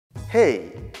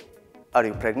Hey, are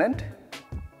you pregnant?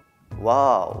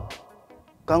 Wow,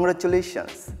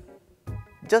 congratulations.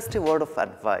 Just a word of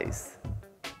advice.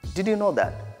 Did you know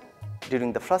that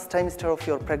during the first trimester of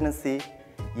your pregnancy,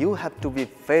 you have to be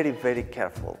very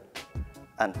careful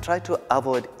and try to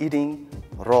avoid eating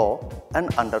raw and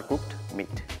undercooked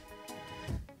meat.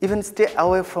 Even stay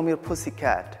away from your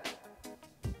pussycat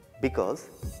because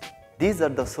these are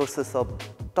the sources of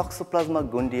Toxoplasma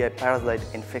gondii parasite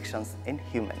infections in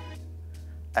humans.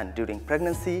 And during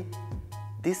pregnancy,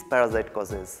 this parasite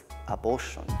causes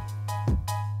abortion.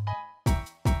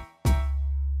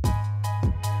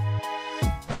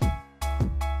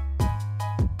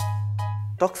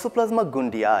 Toxoplasma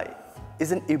gondii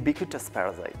is an ubiquitous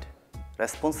parasite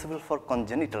responsible for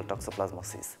congenital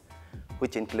toxoplasmosis,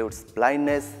 which includes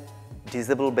blindness,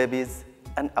 disabled babies,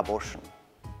 and abortion.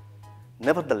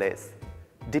 Nevertheless,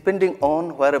 depending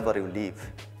on wherever you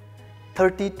live,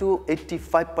 30 to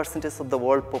 85% of the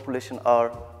world population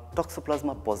are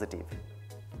Toxoplasma positive.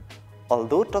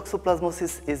 Although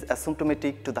toxoplasmosis is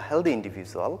asymptomatic to the healthy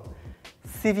individual,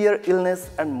 severe illness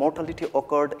and mortality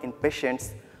occurred in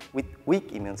patients with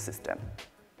weak immune system.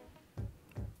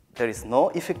 There is no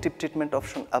effective treatment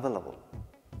option available.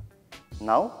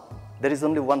 Now, there is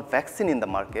only one vaccine in the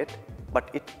market, but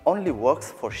it only works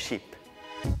for sheep.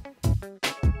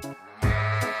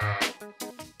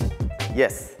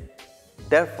 Yes,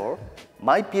 therefore,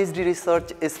 my PhD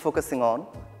research is focusing on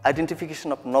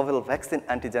identification of novel vaccine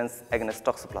antigens against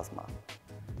Toxoplasma.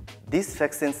 These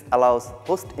vaccines allows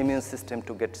host immune system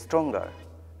to get stronger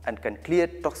and can clear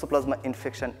Toxoplasma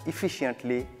infection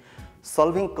efficiently,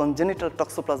 solving congenital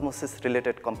toxoplasmosis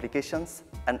related complications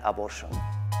and abortion.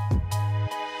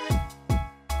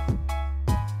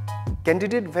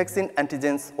 Candidate vaccine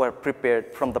antigens were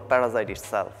prepared from the parasite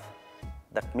itself.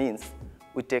 That means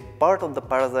we take part of the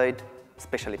parasite,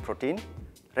 especially protein,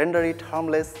 render it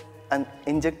harmless and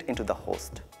inject into the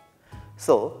host.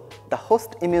 So, the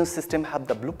host immune system have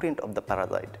the blueprint of the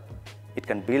parasite. It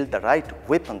can build the right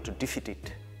weapon to defeat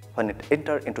it when it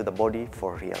enters into the body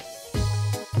for real.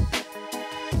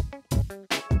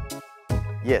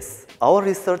 Yes, our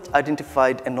research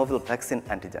identified a novel vaccine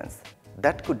antigens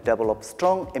that could develop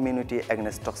strong immunity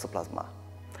against Toxoplasma.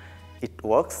 It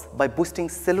works by boosting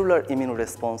cellular immune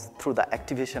response through the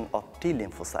activation of T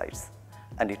lymphocytes,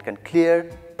 and it can clear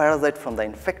parasite from the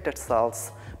infected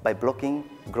cells by blocking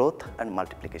growth and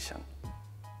multiplication.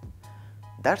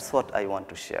 That's what I want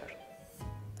to share.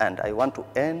 And I want to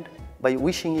end by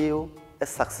wishing you a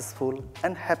successful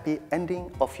and happy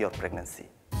ending of your pregnancy.